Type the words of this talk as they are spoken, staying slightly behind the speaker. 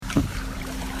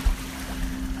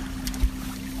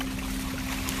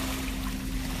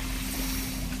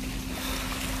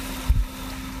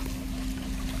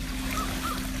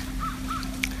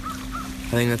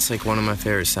think that's like one of my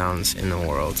favorite sounds in the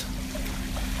world.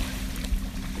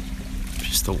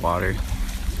 Just the water.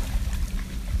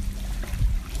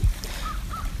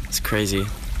 It's crazy.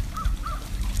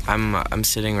 I'm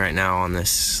sitting right now on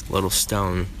this little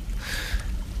stone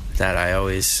that I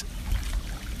always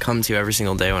come to every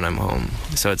single day when I'm home.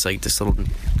 So it's like this little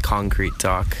concrete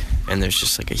dock, and there's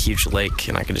just like a huge lake,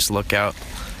 and I can just look out,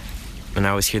 and I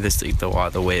always hear this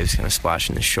the waves kind of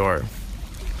splashing the shore.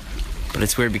 But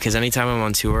it's weird because anytime I'm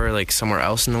on tour, like somewhere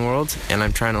else in the world, and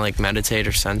I'm trying to like meditate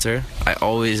or center, I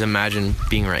always imagine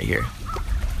being right here.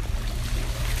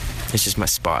 It's just my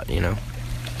spot, you know?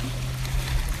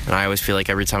 And I always feel like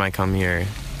every time I come here,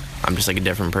 I'm just like a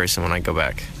different person when I go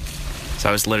back. So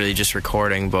I was literally just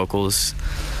recording vocals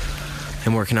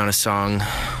and working on a song.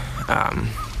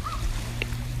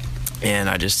 And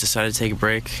I just decided to take a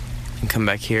break and come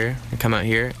out here,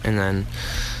 and then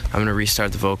I'm gonna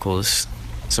restart the vocals.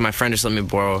 So my friend just let me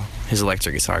borrow his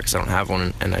electric guitar because I don't have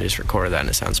one, and I just recorded that, and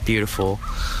it sounds beautiful.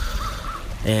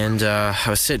 And I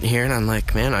was sitting here, and I'm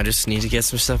like, man, I just need to get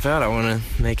some stuff out. I want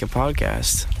to make a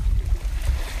podcast.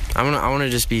 I want to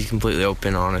just be completely open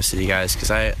and honest with you guys, because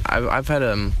I've had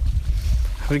a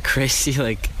crazy,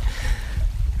 like,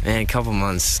 man, couple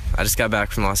months. I just got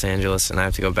back from Los Angeles, and I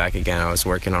have to go back again. I was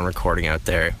working on recording out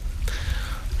there,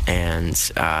 and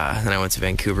then I went to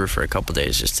Vancouver for a couple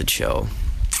days just to chill.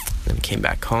 Then came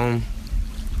back home.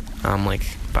 I'm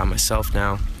like by myself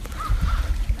now.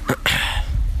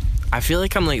 I feel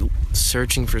like I'm like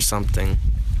searching for something,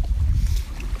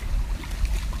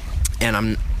 and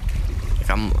I'm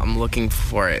looking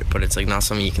for it, but it's like not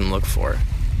something you can look for.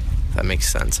 If that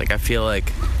makes sense. Like I feel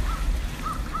like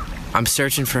I'm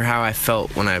searching for how I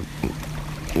felt when I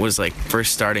was like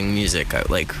first starting music.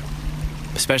 Like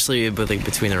especially with like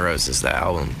Between the Roses, that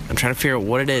album. I'm trying to figure out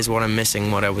what it is, what I'm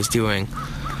missing, what I was doing.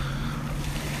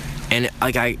 And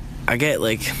like I get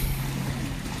like,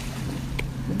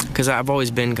 because I've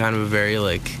always been kind of a very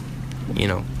like, you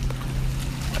know,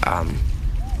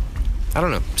 I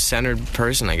don't know, centered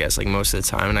person, I guess, like most of the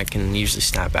time, and I can usually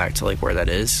snap back to like where that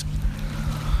is.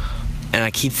 And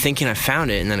I keep thinking I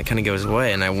found it, and then it kind of goes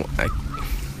away, and I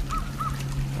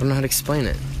don't know how to explain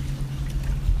it.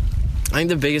 I think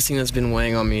the biggest thing that's been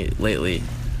weighing on me lately,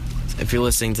 if you're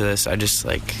listening to this, I just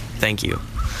like thank you,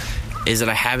 is that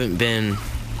I haven't been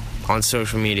on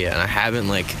social media, and I haven't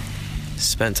like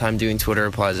spent time doing Twitter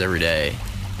replies every day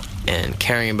and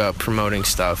caring about promoting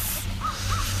stuff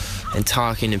and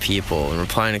talking to people and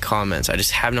replying to comments. I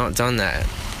just have not done that,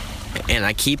 and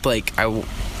I keep like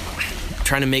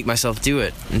trying to make myself do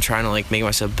it and trying to like make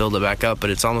myself build it back up, but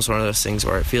it's almost one of those things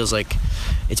where it feels like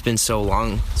it's been so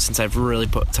long since I've really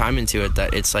put time into it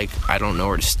that it's like I don't know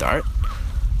where to start,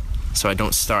 so I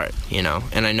don't start, you know.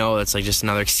 And I know it's like just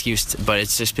another excuse, but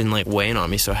it's just been like weighing on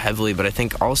me so heavily. But I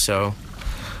think also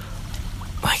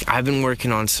like I've been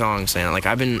working on songs, man. Like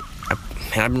I've been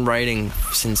writing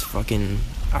since fucking,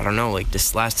 I don't know, like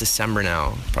this last December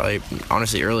now, probably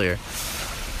honestly earlier.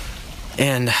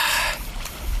 And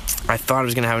I thought I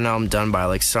was gonna have an album done by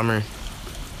like summer.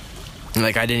 And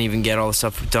like I didn't even get all the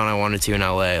stuff done I wanted to in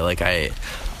LA. Like I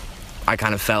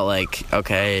kind of felt like,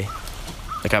 okay,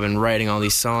 like I've been writing all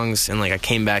these songs, and like I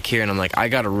came back here and I'm like, I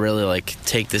gotta really like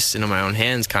take this into my own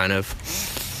hands kind of.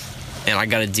 And I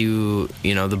gotta do,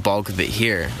 you know, the bulk of it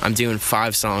here. I'm doing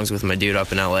 5 songs with my dude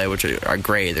up in LA, which are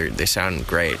great. They sound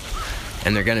great.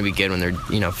 And they're gonna be good when they're,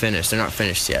 you know, finished. They're not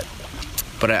finished yet.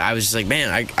 But I was just like,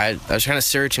 man, I was kind of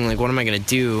searching, like, what am I gonna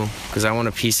do? Because I want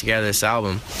to piece together this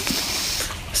album.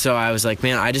 So I was like,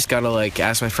 man, I just gotta like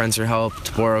ask my friends for help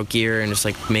to borrow gear and just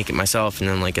like make it myself, and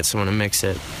then like get someone to mix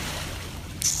it.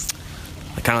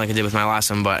 Kind of like I did with my last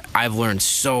one, but I've learned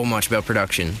so much about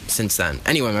production since then.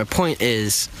 Anyway, my point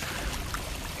is,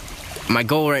 my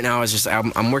goal right now is just,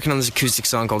 I'm working on this acoustic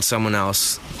song called Someone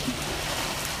Else,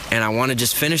 and I want to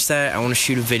just finish that. I want to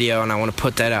shoot a video, and I want to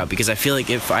put that out, because I feel like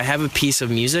if I have a piece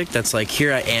of music that's like,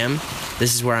 here I am,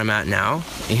 this is where I'm at now,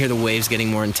 and hear the waves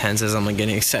getting more intense as I'm like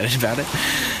getting excited about it,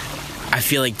 I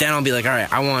feel like then I'll be like, all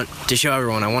right, I want to show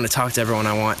everyone, I want to talk to everyone,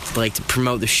 I want like to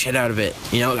promote the shit out of it,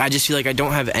 you know. I just feel like I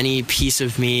don't have any piece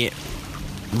of me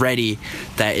ready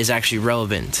that is actually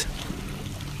relevant.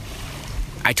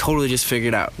 I totally just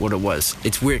figured out what it was.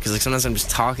 It's weird because like sometimes I'm just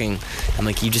talking and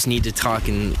like you just need to talk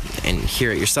and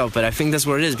hear it yourself, but I think that's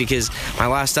what it is, because my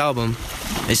last album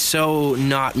is so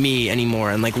not me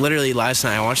anymore. And like literally last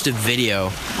night I watched a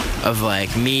video of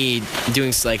like me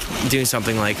doing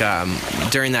something like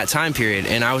during that time period,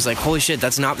 and I was like, holy shit,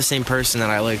 that's not the same person that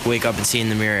I like wake up and see in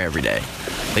the mirror every day.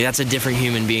 Like, that's a different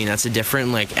human being, that's a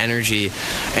different like energy.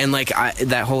 And like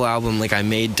that whole album, like, I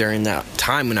made during that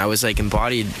time when I was like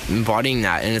embodying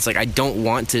that, and it's like I don't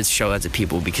want to show that to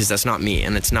people because that's not me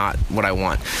and it's not what I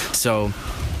want. So,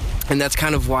 and that's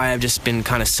kind of why I've just been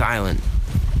kind of silent,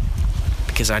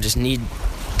 because I just need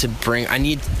to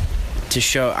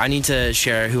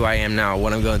share who I am now,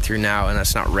 what I'm going through now, and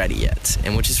that's not ready yet.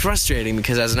 And which is frustrating,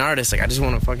 because as an artist, like, I just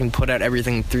want to fucking put out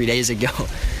everything 3 days ago,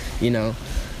 you know?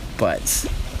 But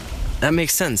that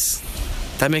makes sense.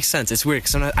 It's weird,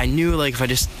 because I knew, like, if I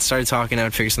just started talking, I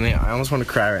would figure something out. I almost want to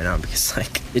cry right now, because,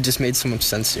 like, it just made so much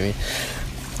sense to me.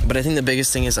 But I think the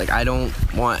biggest thing is, like, I don't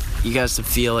want you guys to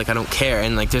feel like I don't care.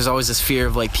 And, like, there's always this fear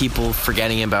of, like, people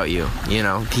forgetting about you, you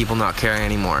know? People not caring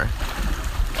anymore.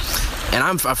 And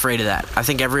I'm afraid of that. I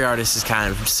think every artist is kind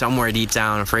of somewhere deep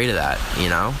down afraid of that, you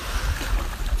know?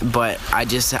 But I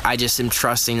just am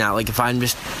trusting that, like, if I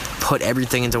just put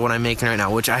everything into what I'm making right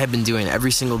now, which I have been doing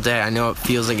every single day. I know it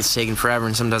feels like it's taking forever,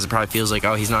 and sometimes it probably feels like,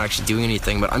 oh, he's not actually doing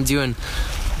anything. But I'm doing,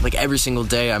 like, every single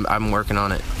day I'm working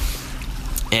on it.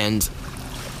 And,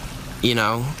 you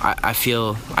know, I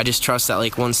just trust that,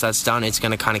 like, once that's done, it's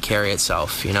going to kind of carry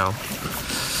itself, you know?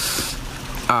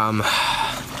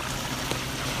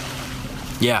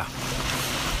 Yeah.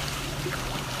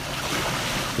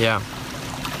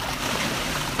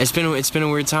 It's been a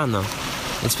weird time, though.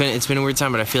 It's been a weird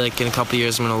time, but I feel like in a couple of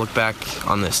years I'm gonna look back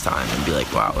on this time and be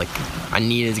like, wow, like, I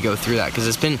needed to go through that, because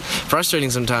it's been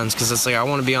frustrating sometimes, because it's like I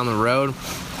want to be on the road,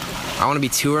 I want to be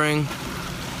touring,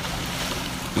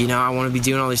 you know, I want to be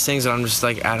doing all these things, and I'm just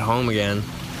like at home again,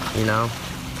 you know.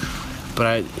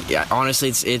 But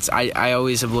honestly, I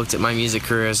always have looked at my music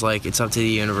career as like, it's up to the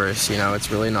universe, you know.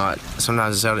 It's really not.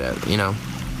 Sometimes it's out, you know.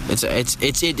 It's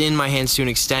in my hands to an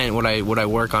extent, what I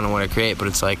work on and what I create. But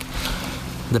it's like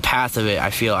the path of it,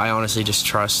 I honestly just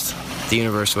trust the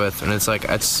universe with, and it's like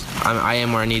I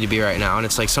am where I need to be right now, and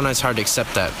it's like sometimes it's hard to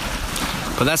accept that.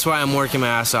 But that's why I'm working my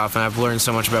ass off, and I've learned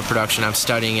so much about production. I'm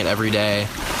studying it every day,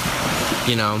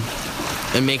 you know,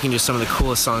 and making just some of the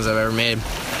coolest songs I've ever made.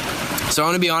 So I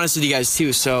want to be honest with you guys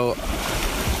too. So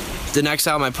the next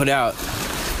album I put out,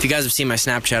 if you guys have seen my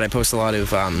Snapchat, I post a lot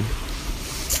of, I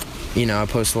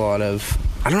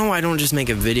don't know why I don't just make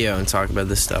a video and talk about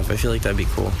this stuff. I feel like that'd be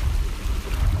cool.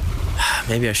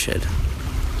 Maybe I should.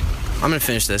 I'm gonna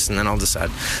finish this and then I'll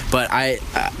decide. But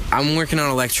I'm working on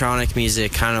electronic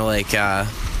music, kind of like, I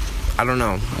don't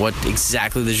know what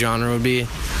exactly the genre would be,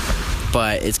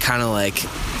 but it's kind of like,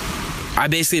 I'm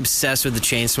basically obsessed with the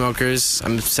Chainsmokers.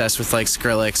 I'm obsessed with like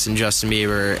Skrillex and Justin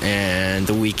Bieber and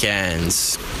The Weeknd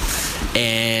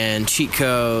and Cheat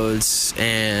Codes,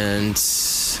 and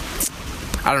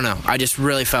I don't know. I just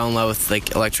really fell in love with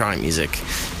like electronic music,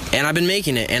 and I've been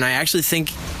making it, and I actually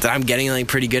think that I'm getting like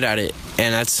pretty good at it,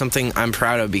 and that's something I'm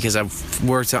proud of, because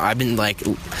I've been like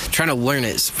trying to learn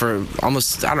it for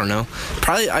almost, I don't know,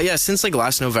 probably since like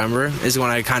last November is when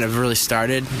I kind of really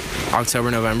started, October,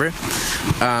 November.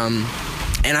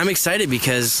 And I'm excited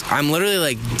because I'm literally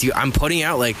like, I'm putting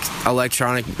out like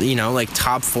electronic, you know, like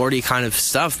top 40 kind of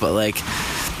stuff, but like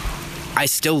I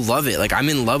still love it. Like, I'm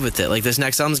in love with it. Like, this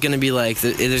next album's gonna be like,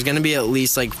 there's gonna be at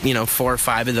least like, you know, 4 or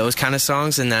 5 of those kind of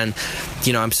songs, and then,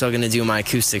 you know, I'm still gonna do my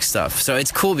acoustic stuff. So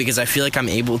it's cool because I feel like I'm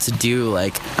able to do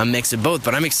like a mix of both,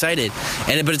 but I'm excited.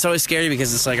 But it's always scary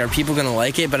because it's like, are people gonna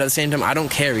like it? But at the same time, I don't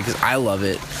care because I love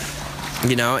it.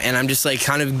 You know, and I'm just like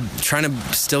kind of trying to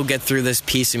still get through this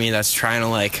piece of me that's trying to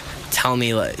like tell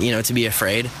me, like, you know, to be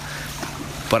afraid,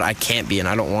 but I can't be, and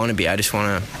I don't want to be. I just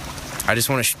want to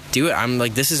do it. I'm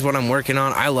like, this is what I'm working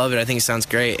on. I love it. I think it sounds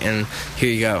great, and here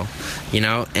you go, you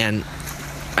know. And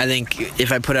I think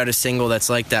if I put out a single that's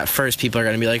like that first, people are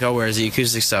gonna be like, oh, where's the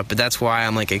acoustic stuff? But that's why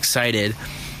I'm like excited,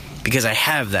 because I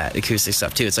have that acoustic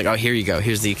stuff too. It's like, oh, here you go.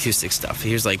 Here's the acoustic stuff.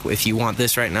 Here's like, if you want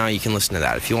this right now, you can listen to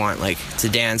that. If you want like to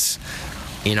dance,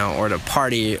 you know, or to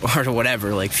party or to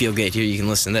whatever, like feel good, here you can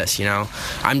listen to this, you know.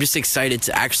 I'm just excited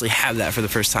to actually have that for the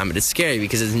first time, but it's scary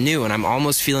because it's new, and I'm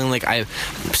almost feeling like I'm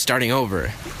starting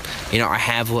over. You know, I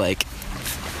have a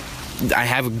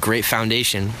great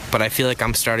foundation, but I feel like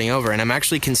I'm starting over, and I'm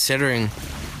actually considering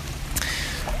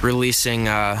releasing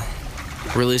my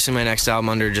next album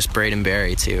under just Braden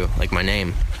Berry too, like my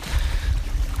name.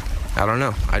 I don't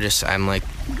know. I'm like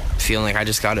feeling like I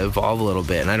just got to evolve a little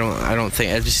bit, and I don't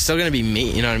think it's still gonna be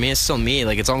me. You know what I mean? It's still me.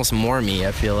 Like, it's almost more me,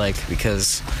 I feel like,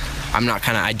 because I'm not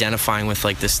kind of identifying with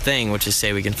like this thing, which is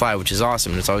Say We Can Fly, which is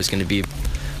awesome, and it's always going to be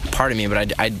part of me.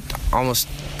 But I almost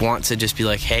want to just be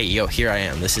like, hey, yo, here I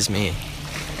am. This is me,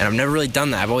 And I've never really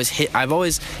done that. I've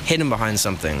always hidden behind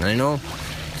something. And I know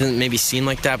it doesn't maybe seem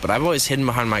like that, but I've always hidden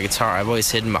behind my guitar. I've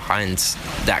always hidden behind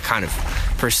that kind of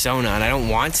persona, and I don't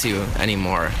want to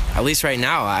anymore. At least right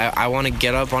now, I want to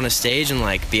get up on a stage and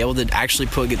like be able to actually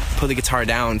put the guitar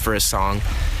down for a song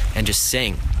and just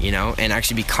sing, you know, and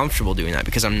actually be comfortable doing that,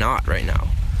 because I'm not right now.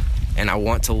 And I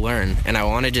want to learn, and I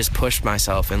want to just push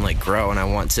myself and like grow, and I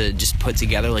want to just put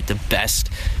together like the best,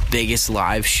 biggest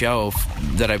live show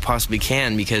that I possibly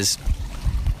can, because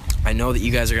I know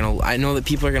that I know that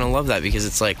people are gonna love that, because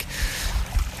it's like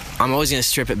I'm always gonna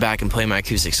strip it back and play my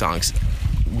acoustic songs.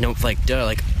 No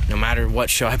matter what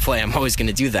show I play, I'm always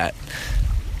gonna do that.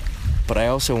 But I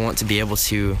also want to be able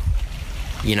to,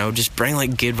 you know, just bring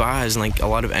like good vibes and like a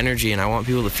lot of energy, and I want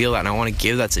people to feel that, and I want to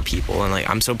give that to people, and like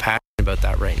I'm so passionate about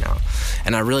that right now.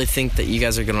 And I really think that you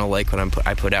guys are gonna like what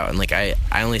I put out, and like I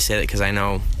only say that because I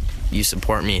know you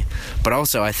support me, but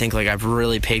also I think like I've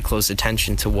really paid close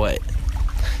attention to what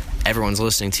everyone's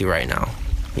listening to right now,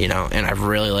 you know, and I've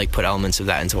really like put elements of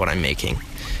that into what I'm making,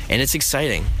 and it's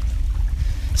exciting.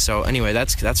 So anyway,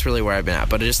 that's really where I've been at.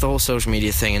 But just the whole social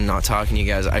media thing and not talking to you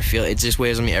guys, I feel it just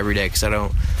weighs on me every day, because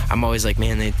I'm always like,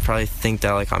 man, they probably think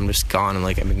that like I'm just gone and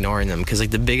like I'm ignoring them, because like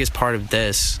the biggest part of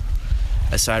this,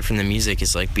 aside from the music,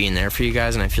 is like being there for you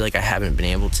guys, and I feel like I haven't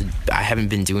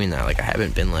been doing that. Like I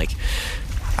haven't been like,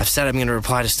 I've said I'm gonna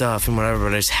reply to stuff and whatever,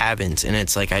 but I just haven't. And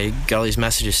it's like I get all these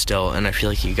messages still, and I feel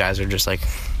like you guys are just like,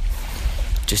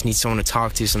 just need someone to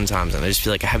talk to sometimes, and I just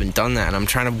feel like I haven't done that, and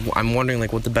I'm wondering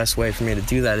like what the best way for me to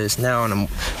do that is now, and I'm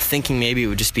thinking maybe it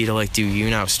would just be to like do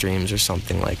YouNow streams or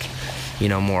something, like, you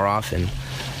know, more often.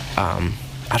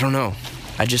 I don't know.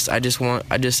 I'm trying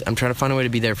to find a way to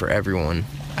be there for everyone,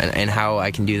 and how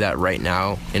I can do that right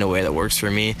now in a way that works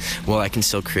for me while I can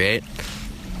still create.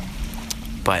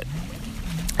 But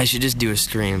I should just do a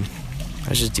stream.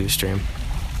 I should just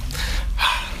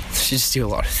do a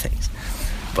lot of things.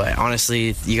 But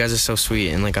honestly, you guys are so sweet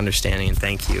and like understanding, and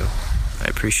thank you. I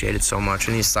appreciate it so much.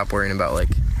 I need to stop worrying about like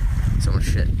so much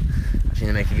shit. I just need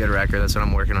to make a good record. That's what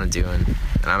I'm working on doing.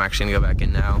 And I'm actually gonna go back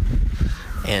in now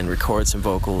and record some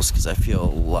vocals, because I feel a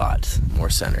lot more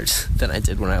centered than I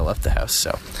did when I left the house.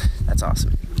 So that's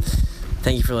awesome.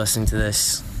 Thank you for listening to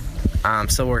this. I'm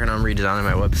still working on redesigning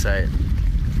my website.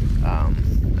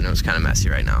 I know it's kind of messy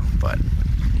right now, but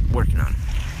working on it.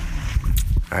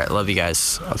 All right, love you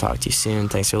guys. I'll talk to you soon.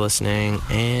 Thanks for listening,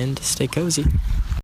 and stay cozy.